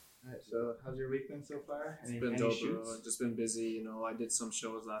So how's your week been so far? It's been dope, bro. Just been busy, I did some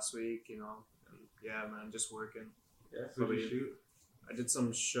shows last week, and yeah, man, just working. Yeah, so did you shoot? I did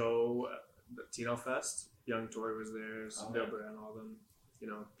some show at the Tino Fest. Young Tori was there, Silver and all them.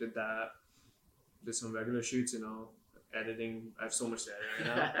 Did that. Did some regular shoots, editing. I have so much to edit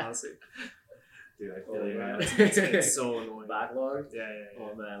right now, honestly. Dude, I feel man. It's so annoying. Backlog? Yeah.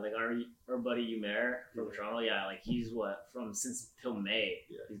 Oh man, like our buddy Umair from Toronto, like he's since till May.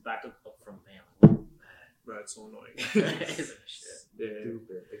 Yeah. He's back up from May. Bro, it's so annoying. Shit. Yeah.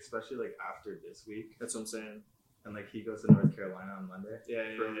 Stupid, especially like after this week, That's what I'm saying. and like he goes to North Carolina on Monday. Yeah.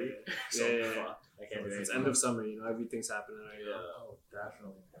 For a week. So Yeah. fucked. I can't do It's anything. end of summer, everything's happening right now. Oh,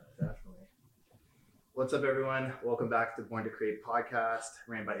 definitely, man, definitely. What's up, everyone? Welcome back to Born to Create podcast,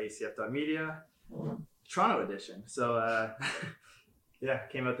 ran by ACF.media, Toronto edition. So, yeah,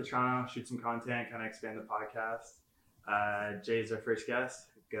 came out to Toronto, shoot some content, kind of expand the podcast. Jay's our first guest.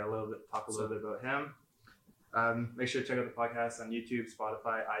 Talk a little bit about him. Make sure to check out the podcast on YouTube,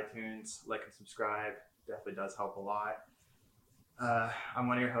 Spotify, iTunes. Like and subscribe. Definitely does help a lot. I'm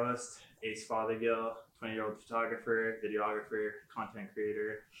one of your hosts, Ace Fothergill, 20-year-old photographer, videographer, content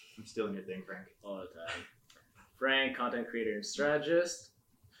creator. I'm stealing your thing, Frank. All the time. Frank, content creator and strategist.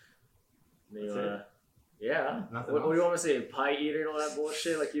 Yeah. Nothing What do you else? want to say? Pie eater and all that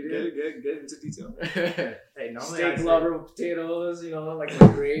bullshit like you do? Get into detail. Hey, normally Steak I say- lover with potatoes, like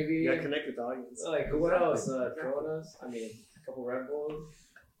with gravy. You gotta connect with the audience. Like what else? Coronas? I mean, a couple Red Bulls.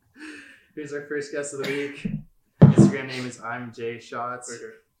 Here's our first guest of the week. Instagram name is I'm Jay Shots.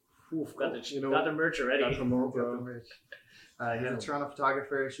 Oof, got the merch already. Got promote, Got the bro. merch. He's a Toronto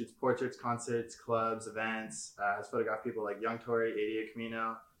photographer, shoots portraits, concerts, clubs, events. Has photographed people like Young Tori, 88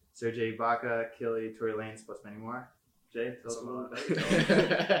 Camino, Sergey Ibaka, Killy, Tory Lanez, plus many more. Jay, tell us a little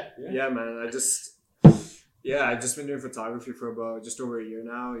bit. Yeah, man. I just been doing photography for about just over a year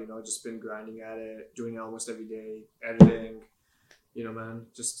now. Just been grinding at it, doing it almost every day, editing. Man,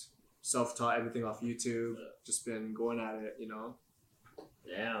 just self-taught everything off YouTube. Just been going at it.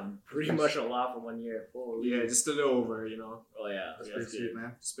 Damn, pretty much a lot for 1 year. Holy. Yeah, just a little over. Oh yeah, That's yeah, pretty sweet,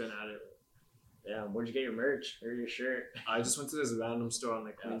 man. Just been at it. Yeah, where'd you get your merch or your shirt? I just went to this random store on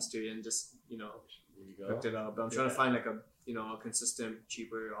Queen Yeah. Street and just There you go. hooked it up. But I'm trying to find a consistent,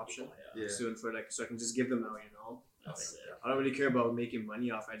 cheaper option Yeah. soon for so I can just give them out. That's it. I don't really care about making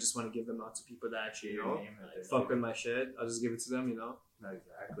money off it. I just want to give them out to people that actually Your name right there. fuck with my shit. I'll just give it to them. No,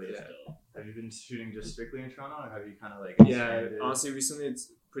 exactly. Yeah. Have you been shooting just strictly in Toronto, or have you kind of like Yeah, expanded? honestly, recently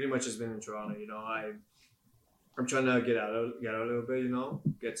it's pretty much just been in Toronto. I'm trying to get out a little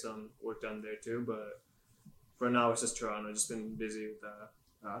bit. Get some work done there too. But for now, it's just Toronto. Just been busy with that.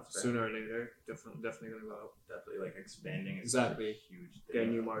 No, that's fair. Sooner or later, definitely gonna go out. Definitely like expanding is Exactly. such a huge thing. Get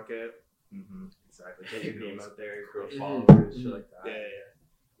a new market. Mm-hmm. Exactly. Get your name out there, grow Mhm. followers, shit Mhm. like that. Yeah.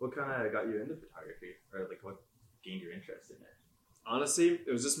 What kind of got you into photography, or like what gained your interest in it? Honestly,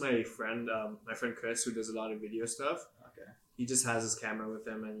 it was just my friend Chris, who does a lot of video stuff. Okay. He just has his camera with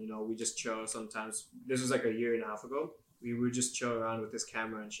him, and we just chill sometimes. This was like a year and a half ago. We would just chill around with his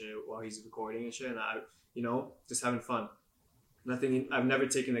camera and shit while he's recording and shit, and I, just having fun. Nothing. I've never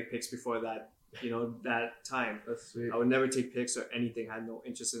taken like pics before that. That time. That's sweet. I would never take pics or anything. I had no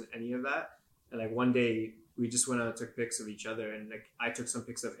interest in any of that. And like one day we just went out and took pics of each other, and like I took some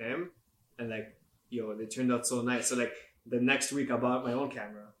pics of him, and like they turned out so nice. So like the next week I bought my own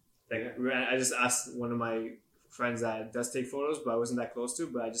camera. Like I just asked one of my friends that does take photos, but I wasn't that close to.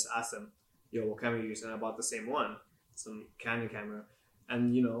 But I just asked him, what camera you use? And I bought the same one, some Canon camera,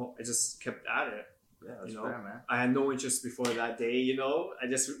 and I just kept at it. Yeah, that's fair, man. I had no interest before that day. I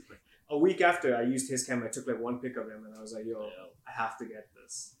just a week after I used his camera, I took like one pic of him, and I was like, I have to get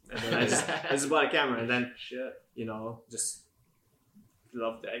this. And then I just bought a camera, and then just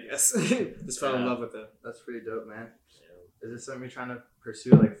loved it, I guess. Just fell in love with it. That's pretty dope, man. Is this something you're trying to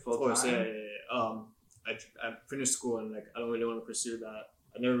pursue like full Of course, time? yeah. I finished school, and like I don't really want to pursue that.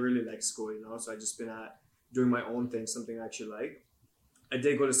 I never really liked school, so I just been doing my own thing, something I actually like. I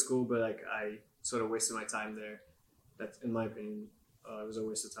did go to school, but like I sort of wasted my time there. That's, in my opinion, it was a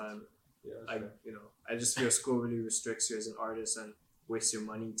waste of time. Yeah, I just feel school really restricts you as an artist and wastes your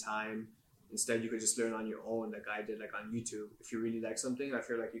money, time. Instead, you could just learn on your own, like I did, like on YouTube. If you really like something, I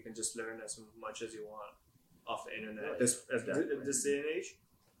feel like you can just learn as much as you want off the internet. This day and age.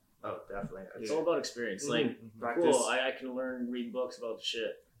 Oh, definitely. It's all about experience. Mhm. Like, Practice. cool, I can read books about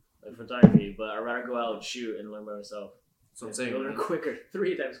shit, like photography, but I'd rather go out and shoot and learn by myself. So I'm saying, You'll learn quicker,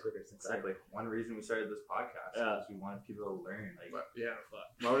 3 times quicker. It's insane. Exactly. One reason we started this podcast is we wanted people to learn. Like, but, yeah.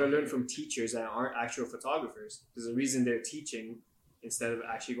 Why would I learn from teachers that aren't actual photographers? There's a reason they're teaching instead of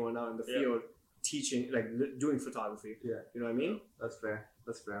actually going out in the field teaching, like doing photography. Yeah. You know what I mean? that's fair.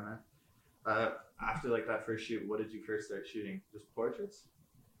 That's fair, man. After like that first shoot, what did you first start shooting? Just portraits?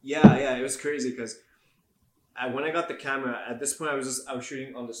 Yeah, it was crazy because when I got the camera, at this point I was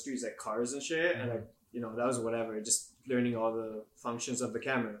shooting on the streets like cars and shit, and like that was whatever, just learning all the functions of the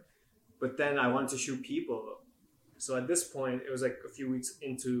camera. But then I wanted to shoot people, so at this point it was like a few weeks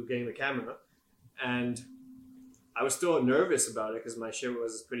into getting the camera, and I was still nervous about it because my shit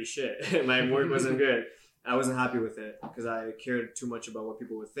was pretty shit. My work wasn't good. I wasn't happy with it because I cared too much about what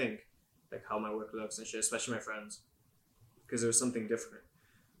people would think, like how my work looks and shit, especially my friends, because there was something different.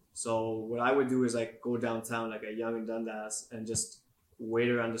 So what I would do is like go downtown like at Yonge and Dundas and just wait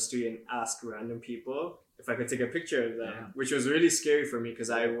around the street and ask random people if I could take a picture of them, which was really scary for me because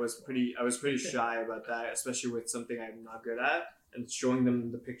I was pretty shy about that, especially with something I'm not good at, and showing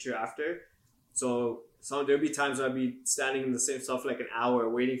them the picture after. So there'd be times where I'd be standing in the same stuff like an hour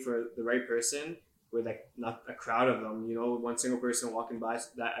waiting for the right person with like not a crowd of them, one single person walking by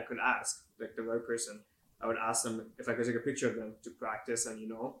that I could ask, like the right person. I would ask them if I could take a picture of them to practice and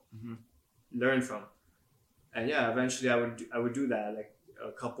learn from. And yeah, eventually I would do that. Like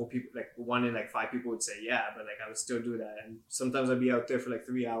a couple people, like 1 in like 5 people would say yeah, but like I would still do that. And sometimes I'd be out there for like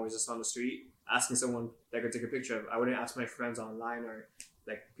 3 hours just on the street asking someone that I could take a picture of. I wouldn't ask my friends online or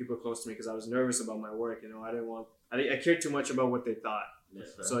like people close to me because I was nervous about my work. I cared too much about what they thought. Yeah.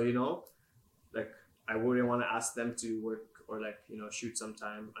 So like I wouldn't want to ask them to work or like shoot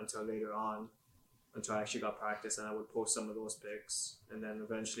sometime until later on, until I actually got practice, and I would post some of those pics, and then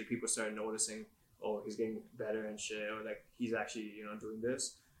eventually people started noticing, oh, he's getting better and shit, or like he's actually doing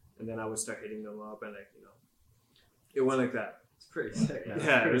this, and then I would start hitting them up, and like it went like that. It's pretty sick. Man.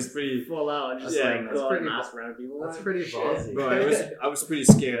 Yeah, it was pretty full out. Just go out and ask random people. That's pretty ballsy. Bro, I was pretty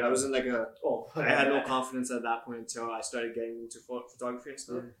scared. I was in like I had no confidence at that point until I started getting into photography and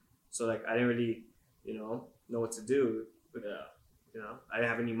stuff. So like I didn't really know what to do. But, I didn't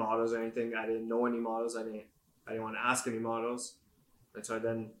have any models or anything. I didn't know any models. I didn't want to ask any models. And so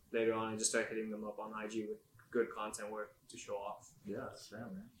then later on, I just started hitting them up on IG with good content work to show off. Yeah, that's fair,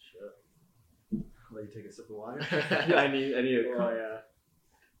 man. Sure. I'll let you take a sip of water. I need a Oh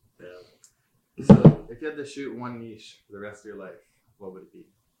yeah. So, if you had to shoot one niche for the rest of your life, what would it be?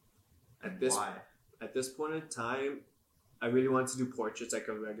 And why? At this point in time, I really wanted to do portraits like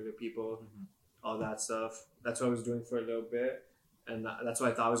of regular people, all that stuff. That's what I was doing for a little bit. And that's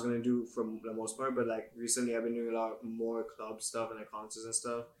what I thought I was going to do for the most part. But like recently I've been doing a lot more club stuff and like concerts and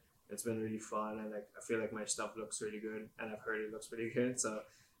stuff. It's been really fun. And like I feel like my stuff looks really good. And I've heard it looks pretty good. So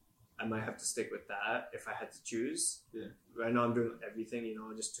I might have to stick with that if I had to choose. Yeah. Right now I'm doing everything,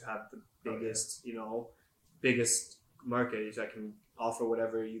 just to have the biggest, biggest market. So I can offer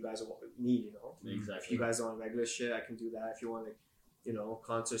whatever you guys need, Exactly. If you guys want regular shit, I can do that. If you want like,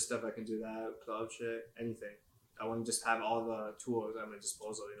 concert stuff, I can do that. Club shit, anything. I want to just have all the tools at my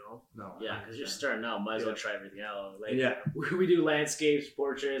disposal, No. Yeah, because you're starting out, might as well try everything out. Like, yeah, we do landscapes,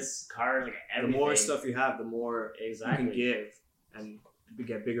 portraits, cars, like everything. The more stuff you have, the more you exactly can give and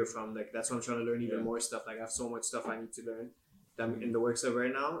get bigger from. Like that's what I'm trying to learn even more stuff. Like I have so much stuff I need to learn that I'm in the works of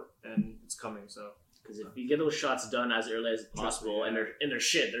right now, and it's coming. So because if you get those shots done as early as possible, and they're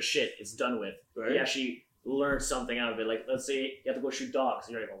shit, it's done with. Right? You actually learn something out of it. Like let's say you have to go shoot dogs,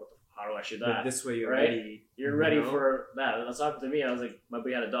 and you're like, how do I shoot that? But this way you're right? ready. You're ready for that. That's happened to me. I was like, my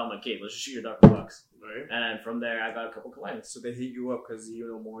buddy had a dog in my cave. Let's just shoot your dog for bucks. Right. And from there, I got a couple clients. So they hit you up because you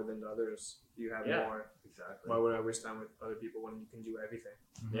know more than the others. You have more. Exactly. Why would I waste time with other people when you can do everything?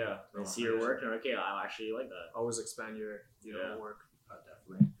 Yeah. They see your work and they're like, okay, I actually like that. Always expand your work.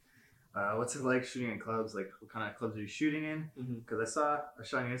 Definitely. What's it like shooting in clubs? Like, what kind of clubs are you shooting in? Because I saw a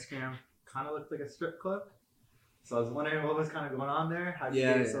shot on your Instagram, kind of looked like a strip club. So I was wondering what was kind of going on there. How did you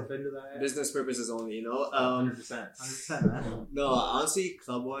get yourself into that? Business purposes only, 100%, man. No, honestly,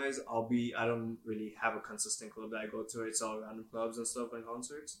 club wise, I don't really have a consistent club that I go to. It's all random clubs and stuff and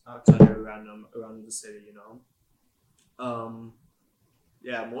concerts. So they're random around the city,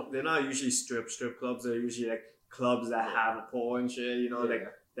 they're not usually strip clubs. They're usually like clubs that have a pole and shit.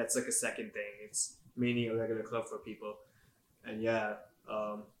 Like that's like a second thing. It's mainly a regular club for people, and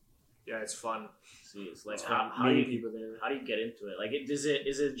it's fun. See, it's like how do you get into it? Like, is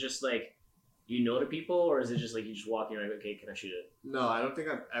it just like you know the people, or is it just like you just walk in and you're like, okay, can I shoot it? No, I don't think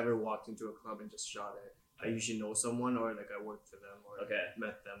I've ever walked into a club and just shot it. I usually know someone, or like I worked for them, or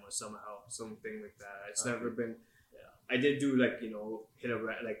met them, or somehow something like that. It's never been. Yeah. I did do like hit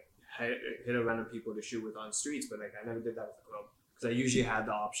a random people to shoot with on streets, but like I never did that with a club because I usually had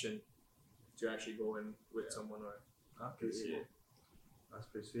the option to actually go in with someone or. That's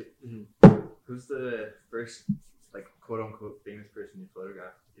pretty sweet. Mm-hmm. Who's the first, like, quote-unquote famous person you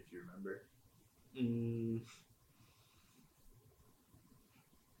photographed, if you remember?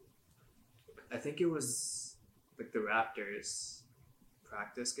 I think it was like the Raptors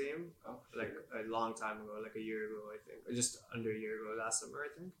practice game, Oh, like a long time ago, like a year ago, I think, or just under a year ago, last summer,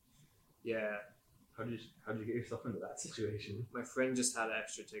 I think. Yeah, how'd you get yourself into that situation? my friend just had an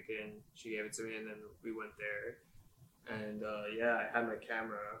extra ticket and she gave it to me, and then we went there. And yeah, I had my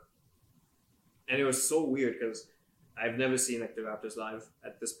camera, and it was so weird because I've never seen like the Raptors live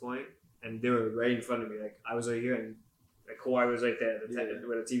at this point, and they were right in front of me. Like I was right here, and like Kawhi was right there,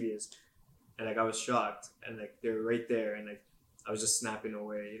 where the TV is, and like I was shocked, and like they were right there, and like I was just snapping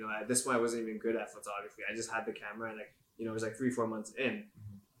away. You know, at this point I wasn't even good at photography. I just had the camera, and like you know, it was like 3-4 months in.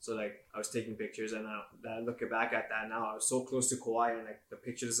 So like I was taking pictures, and now that I look back at that now, I was so close to Kawhi, and like the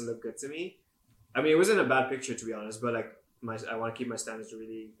picture doesn't look good to me. I mean, it wasn't a bad picture to be honest, but like I want to keep my standards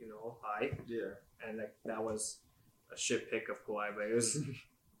really high, Yeah. and like that was a shit pic of Kawhi, but it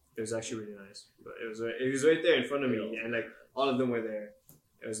was actually really nice. But it was right there in front of me, and like all of them were there.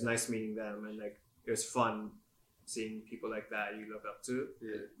 It was nice meeting them, and like it was fun seeing people like that you look up to,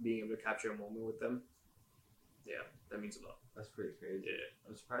 being able to capture a moment with them. Yeah, that means a lot. That's pretty crazy. Yeah.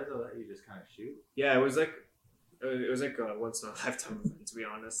 I'm surprised though that you just kind of shoot. Yeah, it was like a once in a lifetime event, to be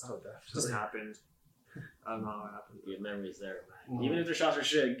honest. Oh, It just definitely. happened. I don't know how it happened. Good memories there, man. Mhm. Even if the shots are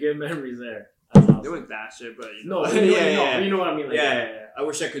shit, good memories there. That's awesome. They weren't that shit, but No, yeah. you know what I mean. Like, Yeah. I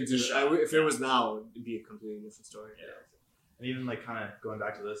wish I could do. Just If it was now, it'd be a completely different story. Yeah. And even like kind of going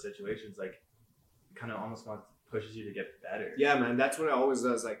back to those situations, like kind of almost pushes you to get better. Yeah, man. That's what I always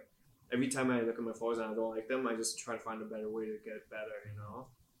does. Like every time I look at my photos and I don't like them, I just try to find a better way to get better. You know,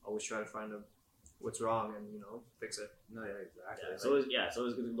 always try to find what's wrong and fix it. No, yeah, exactly. Yeah, so it's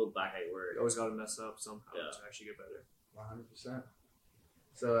always good to look back at your work. You always got to mess up somehow Yeah. to actually get better. 100%.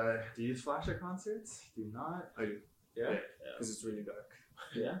 So, do you use flash at concerts? Do you not? I do. Yeah. Because it's really dark.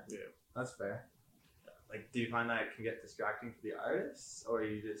 Yeah. Yeah. That's fair. Like, do you find that it can get distracting for the artists, or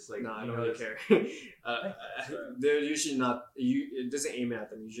you just like? No, I you don't know, really it's- care. They're usually not. It doesn't aim at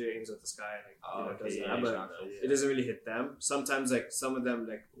them. Usually it aims at the sky. Like, Oh, does okay, that, yeah, but yeah. it doesn't really hit them. Sometimes, like some of them,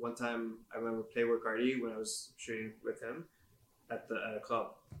 like one time I remember Playwork Artie when I was shooting with him at a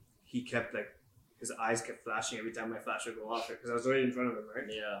club. He kept like his eyes kept flashing every time my flash would go off because I was right in front of him, right?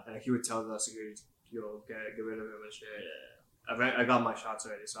 Yeah. And he would tell the security, get rid of him and shit. Yeah. I got my shots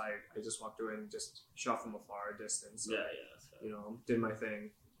already, so I just walked away and just shot from afar distance. So, Yeah. That's fair. did my thing.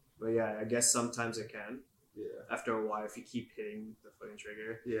 But yeah, I guess sometimes it can. Yeah. After a while, if you keep hitting the fucking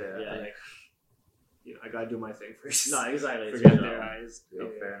trigger, Yeah. Yeah. like, I gotta do my thing first. No, exactly. It's Forget your their job. eyes. Yeah,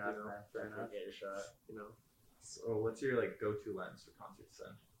 fair enough, man. Fair enough. Get your shot. So, what's your like go-to lens for concerts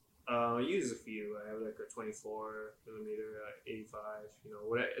then? I use a few. I have like a 24 millimeter, 85.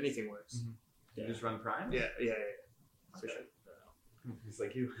 Anything works. Mhm. Yeah. You just run prime? Yeah. For Okay. sure. He's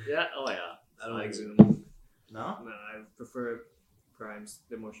like you. Yeah. Oh yeah. I don't like zoom. No? No, I prefer primes.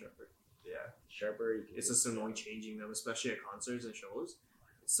 They're more sharper. Yeah. Sharper. You can It's just annoying changing them, especially at concerts and shows.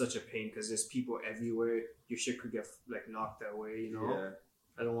 It's such a pain because there's people everywhere. Your shit could get like knocked away. Yeah.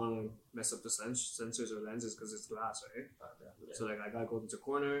 I don't want to mess up the sensors or lenses because it's glass, right? Yeah. So like I gotta go into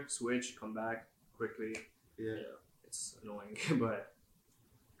corner, switch, come back quickly. Yeah. It's annoying, but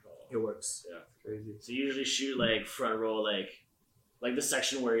it works. Yeah. Crazy. So you usually shoot like front row, like the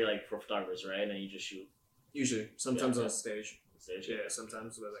section where you're like for photographers, right? And you just shoot Usually, sometimes Yeah. on stage. the stage. Yeah,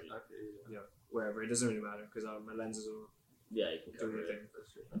 sometimes but like Okay. wherever. It doesn't really matter because my lenses will Yeah, you can do cover anything. it.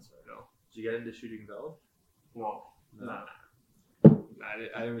 That's right. Did you get into shooting Velv? Well, No. nah. I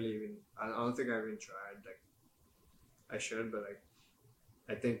didn't really even. I don't think I even tried. Like, I should, but like,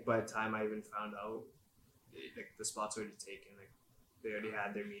 I think by the time I even found out, like the spot's already taken. Like, they already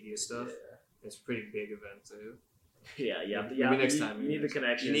had their media stuff. Yeah. It's a pretty big event too. Yeah, yeah. Maybe next time, You need the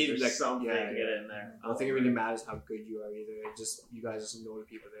connection. You need, like, something yeah, to get in there. I don't think it really matters how good you are either. It just you guys just know the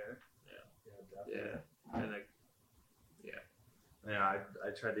people there. Yeah, definitely. Yeah, and like, Yeah,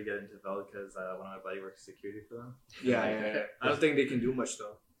 I tried to get into Velv because one of my buddy works security for them. yeah. I don't think they can do much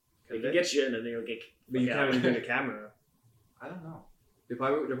though. They can get you in, and then you'll get. But you like, can't out. even get a camera. I don't know. They'll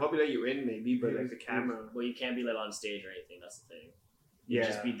probably let you in maybe, but like the camera. Well, you can't be like on stage or anything. That's the thing. Yeah.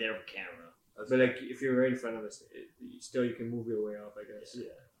 Just be there for camera. But like if you're right in front of us, still you can move your way up, I guess.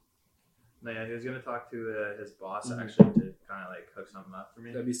 Yeah. No, yeah, he was gonna talk to his boss Mhm. actually to kind of like hook something up for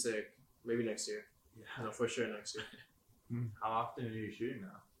me. That'd be sick. Maybe next year. Yeah. No, for sure next year. How often are you shooting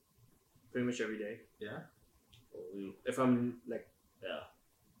now? Pretty much every day. Yeah. Holy. If I'm like,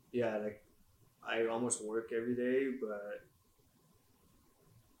 Yeah. like I almost work every day, but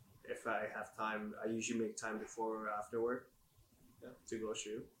if I have time, I usually make time before or after work to go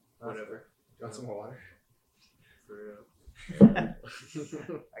shoot. Whatever. Got some more water? For real. I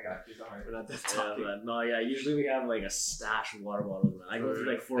got you. Don't worry. We're not that Yeah, topic. but no, yeah. Usually we have like a stash of water bottles, man. I go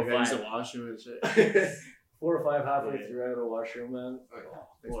through like 4 or I use 5. the washroom and shit. 4 or 5 halfway Yeah. through out of the washroom, man. Okay.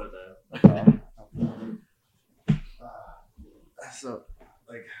 What the? So,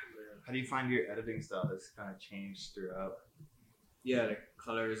 like, how do you find your editing style has kind of changed throughout? Yeah, like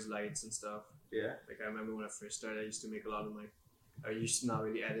colors, lights, and stuff. Yeah. Like I remember when I first started, I used to make a lot of I used to not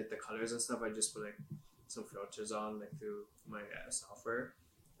really edit the colors and stuff. I just put like some filters on like through my software,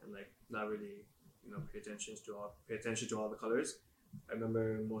 and like not really pay attention to all the colors. I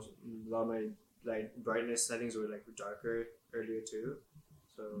remember a lot of my like brightness settings were like darker earlier too,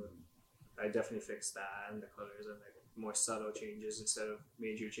 so I definitely fixed that and the colors and like more subtle changes instead of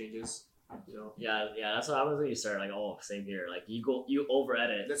major changes. Yeah, that's what happens when you start. Like, oh, same here. Like you over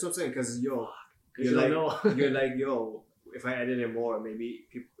edit. That's what I'm saying. Because Because you're you like, don't know. you're like, if I edit it more, maybe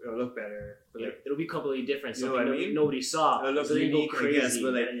it'll look better. But like, it'll be completely different. You know Something what I mean? nobody saw. It'll look so then you go unique, I crazy. guess,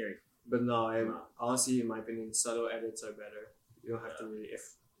 but like, and you're- but no, No. honestly, in my opinion, subtle edits are better. You don't have to really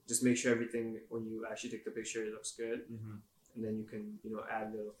just make sure everything when you actually take the picture it looks good, Mm-hmm. and then you can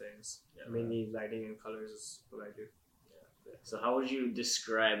add little things. Yeah, Mainly lighting and colors is what I do. So how would you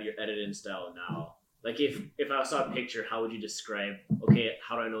describe your editing style now? Like if I saw a picture, how would you describe? Okay,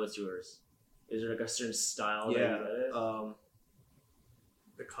 how do I know it's yours? Is there like a certain style that you edit?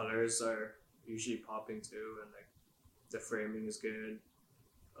 The colors are usually popping too, and like the framing is good.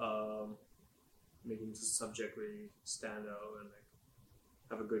 Making the subject really stand out and like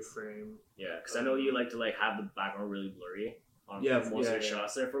have a good frame. Yeah, because I know you like to like have the background really blurry on Yeah, most of yeah, the yeah.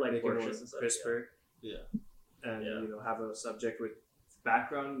 shots there for like Make it more portraits and stuff. crisper. Yeah. And Yeah. have a subject with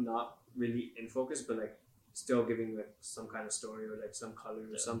background not really in focus, but like still giving like some kind of story or like some color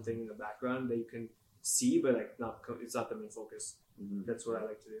or something in the background that you can see, but like it's not the main focus. Mhm. That's what I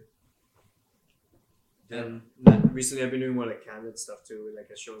like to do. Yeah. And then recently I've been doing more like candid stuff too, with like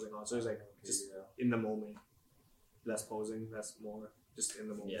a shows and concerts, like just in the moment, less posing, less more just in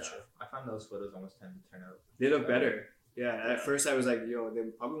the moment. Yeah. shit. I find those photos almost tend to turn out. They look better. Yeah, Yeah. at first I was like, they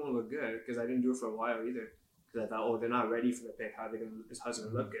probably won't look good because I didn't do it for a while either. Because I thought, they're not ready for the pic. How's it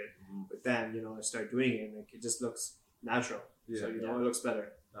gonna look good? Mhm. But then I start doing it, and like it just looks natural. So it looks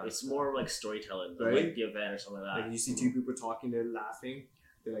better. It's more like storytelling than Right? like the event or something like that. Like you see two people talking, they're laughing.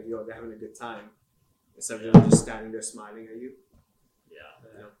 They're like, they're having a good time. Instead of them just standing there smiling at you.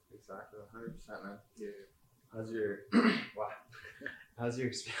 Yeah. Exactly. 100%, man. Yeah. How's your wow? How's your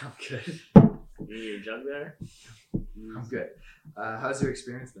experience? I'm good. You need your jug there? I'm good. How's your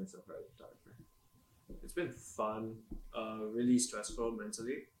experience been so far as a photographer? It's been fun. Really stressful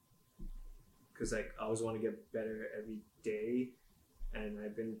mentally. Because like I always want to get better every day, and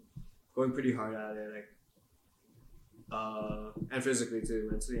I've been going pretty hard at it. Like. And physically too,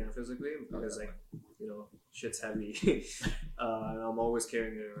 mentally and physically, because like shit's heavy, and I'm always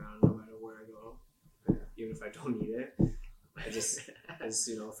carrying it around no matter where I go, even if I don't need it. I just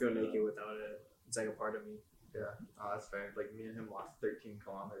feel naked without it. It's like a part of me. Yeah, that's fair. Like me and him walked 13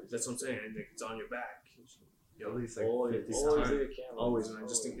 kilometers. That's what I'm saying. And like, it's on your back. At least like Always 50 leave times. the camera. Always, man,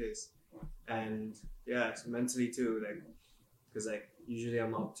 just in case. And yeah, it's mentally too, like, because like usually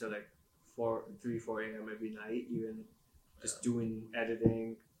I'm up to like 4 a.m. every night, even just doing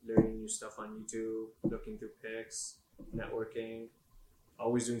editing, learning new stuff on YouTube, looking through pics, networking,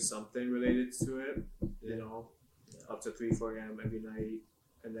 always doing something related to it, up to 3-4 a.m. every night,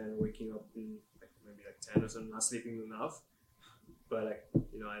 and then waking up in like maybe like 10 or something, not sleeping enough, but like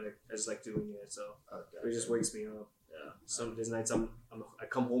I just like doing it, so it just wakes me up. Yeah. Some there's nights I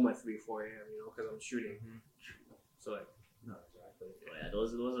come home at 3-4 a.m. because I'm shooting, so like. No, exactly. Oh, yeah,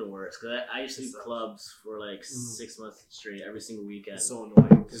 those are worse. Cause I used to do It's, clubs for like 6 months straight, every single weekend. It's so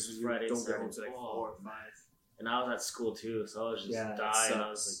annoying because you Friday, don't get home Saturday. to like 4 or 5. And I was at school too, so I was just Yeah, dying. it I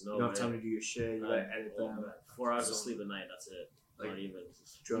was sucks. like, no You don't have way. time to do your shit. You gotta edit them. 4 hours of So- sleep a night. That's it. Like, Not even.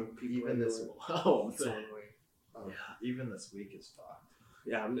 Just- Drunk people. Even this, everywhere. Oh, It's so annoying. even this week is fucked.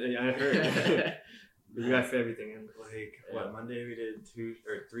 Yeah, I heard. But you gotta fit everything in. Like Yeah. Monday we did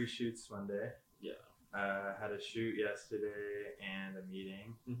 3 shoots Monday. Yeah. Had a shoot yesterday and a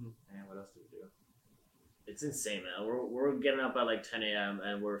meeting. Mhm. And what else did we do? It's insane, man. We're getting up at like 10 a.m.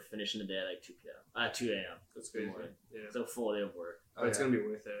 and we're finishing the day at like 2 p.m. 2 a.m. That's crazy. Morning. Yeah. It's a full day of work. But it's gonna be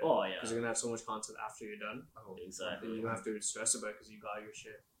worth it. Oh yeah, Because you're gonna have so much content after you're done. exactly. And you don't have to stress about it because you got your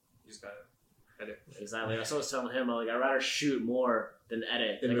shit. You just gotta edit. Exactly. That's what I was telling him. I'd rather shoot more than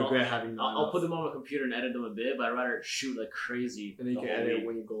edit. Then Like, regret having not I'll put enough. them on my computer and edit them a bit, but I'd rather shoot like crazy. And then you the can whole edit week.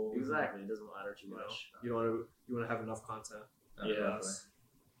 when you go. Exactly. It doesn't matter too You know. much. You want to have enough content. Yeah. Definitely.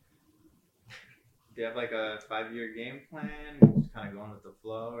 Do you have like a 5-year game plan? Just kind of going with the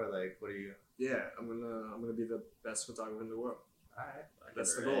flow, or like what are you? Yeah, I'm gonna be the best photographer in the world. All right,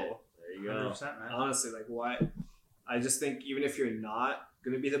 That's the Right. goal. There you go. 100%, man. Honestly, like why? I just think even if you're not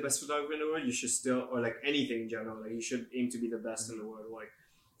gonna be the best photographer in the world, you should still, or like anything in general, like you should aim to be the best in the world. Like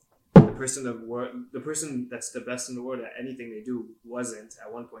the person that's the best in the world at anything they do wasn't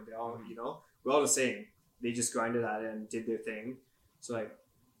at one point. They all, we're all the same. They just grinded at it and did their thing. So like,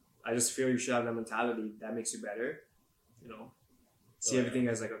 I just feel you should have that mentality that makes you better. See everything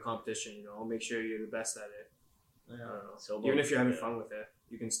as like a competition. Make sure you're the best at it. I don't know. So Even if you're having fun with it,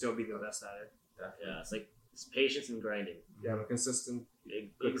 you can still be the best at it. Yeah, it's like it's patience and grinding. Yeah, but consistent.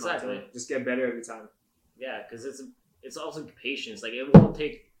 Good Exactly. content. Just get better every time. Yeah, because it's also patience. Like it won't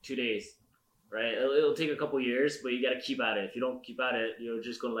take 2 days, right? It'll take a couple years, but you got to keep at it. If you don't keep at it, you're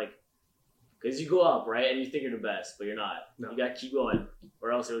just gonna because you go up, right, and you think you're the best, but you're not. No. You got to keep going,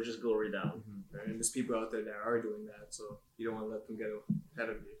 or else it'll just go right down. Right? And there's people out there that are doing that, so you don't want to let them get ahead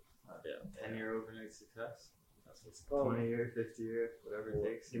of you. 10-year overnight success. That's what's called. 20-year, 50-year, whatever it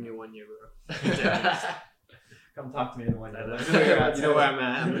takes. Give me 1 year, bro. Come talk to me in 1 year. You know where I'm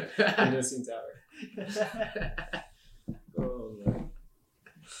at. I'm in the scene tower. Oh man,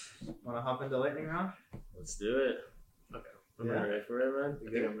 Want to hop into lightning round? let's do it. Okay. I'm Yeah. ready for it, man.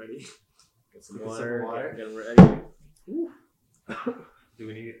 I think I'm ready. Get some Get some water. water. Get ready. Do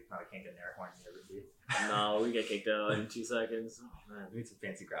we need? No, I can't get an air horn in every beat. No, we get kicked out in 2 seconds. Oh man. We need some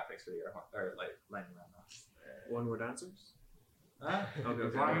fancy graphics for the air horn or like lightning round. One word answers? Huh? Okay,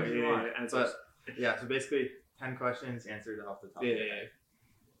 As long as you yeah, want. answers. But yeah, so basically 10 questions answered off the top. Yeah, of your head.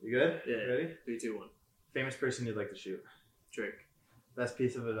 You good? Yeah. You ready? 3, 2, 1. Famous person you'd like to shoot. Drake. Best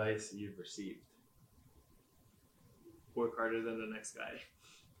piece of advice you've received. Work harder than the next guy.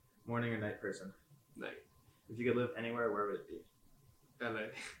 Morning or night person. Night. If you could live anywhere, where would it be? LA.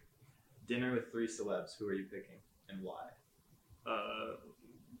 Dinner with 3 celebs. Who are you picking and why?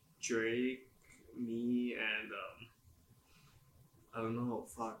 Drake, me, and I don't know.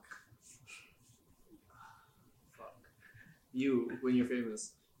 Fuck. You, when you're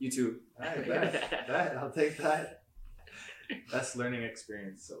famous. You too. Alright, bet. I'll take that. Best learning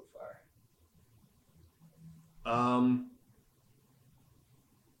experience so far.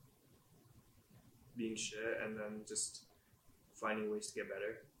 Being shit and then just finding ways to get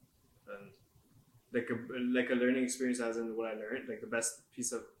better, and like a learning experience as in what I learned, like the best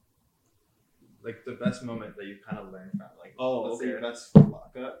piece of. Like the best moment that you've kind of learned from. Like, Oh, let's say okay. your best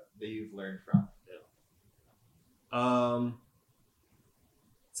fuck up that you've learned from.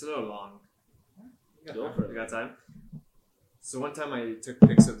 It's a little long. Go for You it. got time? So one time I took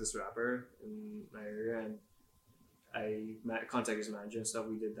pics of this rapper in my area and I contacted his manager and stuff.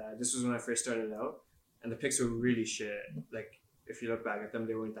 We did that. This was when I first started out, and the pics were really shit. Like if you look back at them,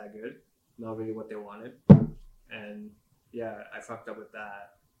 they weren't that good. Not really what they wanted. And yeah, I fucked up with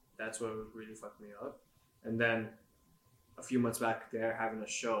that. That's what really fucked me up. And then a few months back, they're having a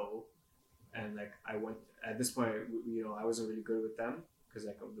show, and like I went at this point, I wasn't really good with them because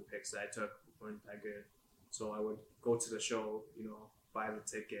like the pics that I took weren't that good. So I would go to the show, buy the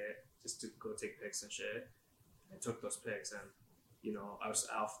ticket just to go take pics and shit. I took those pics and, I was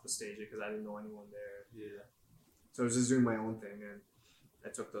off the stage because I didn't know anyone there. Yeah. So I was just doing my own thing and I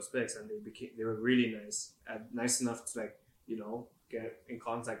took those pics and they were really nice. Nice enough to get in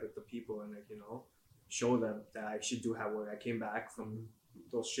contact with the people and show them that I actually do have work. I came back from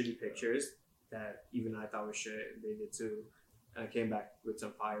those shitty pictures that even I thought was shit, they did too. And I came back with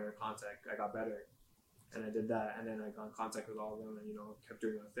some fire contact. I got better. And I did that, and then I got in contact with all of them, and kept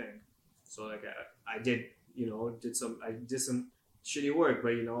doing my thing. So like I did did some shitty work,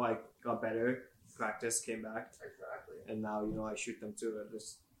 but I got better, practiced, came back, Exactly. and now I shoot them too.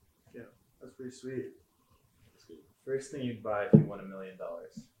 That's pretty sweet. First thing you'd buy if you won $1 million.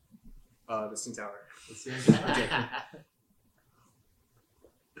 The Steam Tower. The same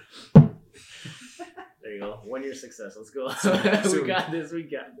There you go. 1 year success. Let's go. Soon. We got this.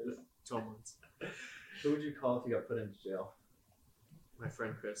 12 months. Who would you call if you got put into jail? My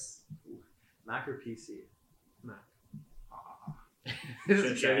friend Chris. Mac or PC? Mac.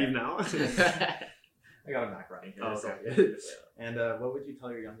 This Should I guy. leave now? I got a Mac running here. Oh, so okay. good. And what would you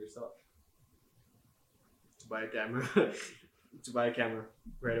tell your younger self? To buy a camera. To buy a camera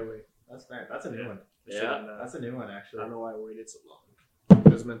right away. That's fair. That's a new Yeah. one. Yeah. That's a new one, I actually. don't know why I waited so long.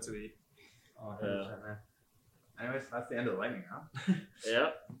 It was meant to be. Oh, 100%, man. Anyways, that's the end of the lightning round.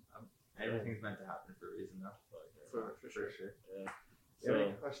 Yep. Everything's meant to happen for a reason, though. For sure. Yeah. You have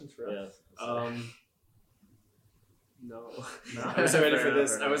any So, questions for yeah. us? No. No. I wasn't ready for Fair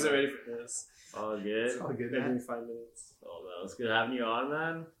this. enough, I wasn't fair ready for this. All It's good. all good, Maybe man. 5 minutes. Oh, man. It's good having you on,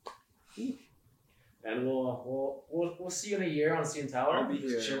 man. And we'll see you in a year on CN Tower. I'll be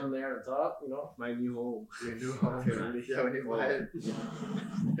just here. chilling there at the top, you know. My new home. Your new home. Yeah, when you buy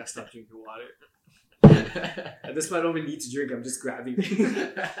it. Gotta stop drinking water. At this point, I don't even need to drink. I'm just grabbing.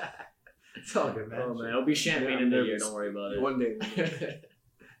 It's all good, man. Oh man, it'll be champagne Yeah, in the I'm year. nervous. Don't worry about it. One day.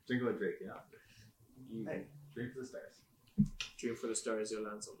 Drink with Drake, yeah. Hey, drink for the stars. Dream for the stars, you'll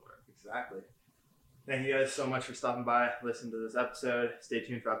land somewhere. Exactly. Thank you guys so much for stopping by, listening to this episode. Stay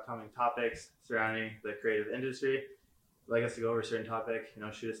tuned for upcoming topics surrounding the creative industry. If you'd like us to go over a certain topic,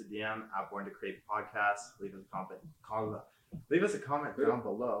 shoot us a DM at Born to Create Podcast. Leave us a comment down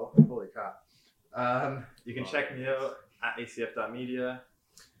below. Holy crap. You can check me out at acf.media.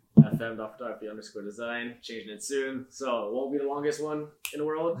 FM.photography_design. Changing it soon. So it won't be the longest one in the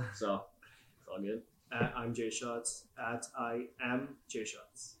world. So it's all good. I'm Jay Shots. I am Jay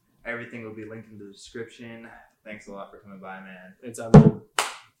Shots. Everything will be linked in the description. Thanks a lot for coming by, man. It's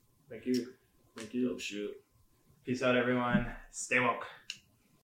Thank you. Thank you. Oh, shoot. Peace out, everyone. Stay woke.